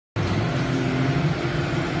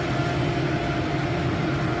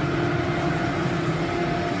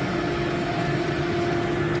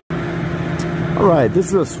Alright, this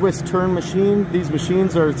is a Swiss Turn machine. These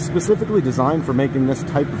machines are specifically designed for making this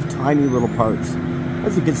type of tiny little parts.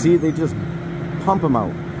 As you can see, they just pump them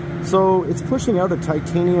out. So it's pushing out a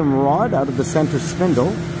titanium rod out of the center spindle,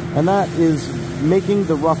 and that is making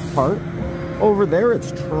the rough part. Over there,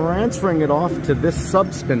 it's transferring it off to this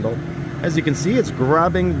sub spindle. As you can see, it's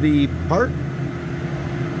grabbing the part,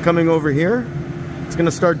 coming over here. It's going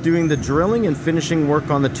to start doing the drilling and finishing work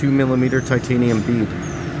on the 2mm titanium bead.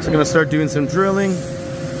 It's going to start doing some drilling,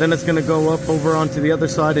 then it's going to go up over onto the other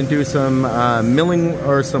side and do some milling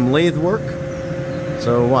or some lathe work.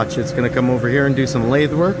 So watch, it's going to come over here and do some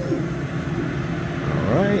lathe work.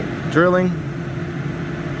 Alright, drilling.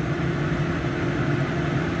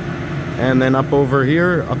 And then up over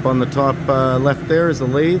here, up on the top left there is a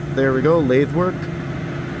lathe. There we go, lathe work.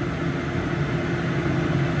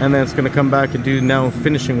 And then it's going to come back and do now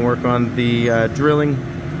finishing work on the drilling,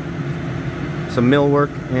 some mill work,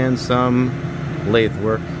 and some lathe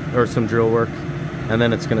work, or some drill work. And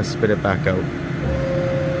then it's going to spit it back out.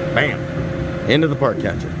 Bam! Into the part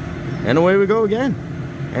catcher. And away we go again.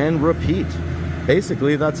 And repeat.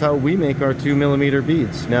 Basically, that's how we make our 2mm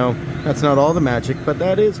beads. Now, that's not all the magic, but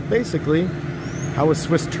that is basically how a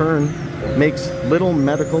Swiss Turn makes little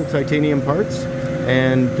medical titanium parts.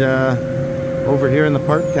 And over here in the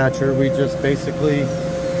part catcher, we just basically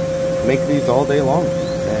make these all day long.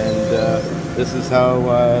 And this is how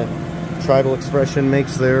Tribal Expression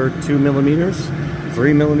makes their 2mm,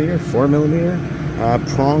 3mm,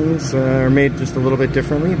 4mm. Prongs are made just a little bit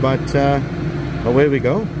differently, but away we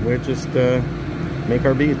go. We're just make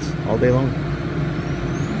our beads all day long.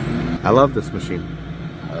 I love this machine.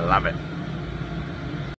 I love it.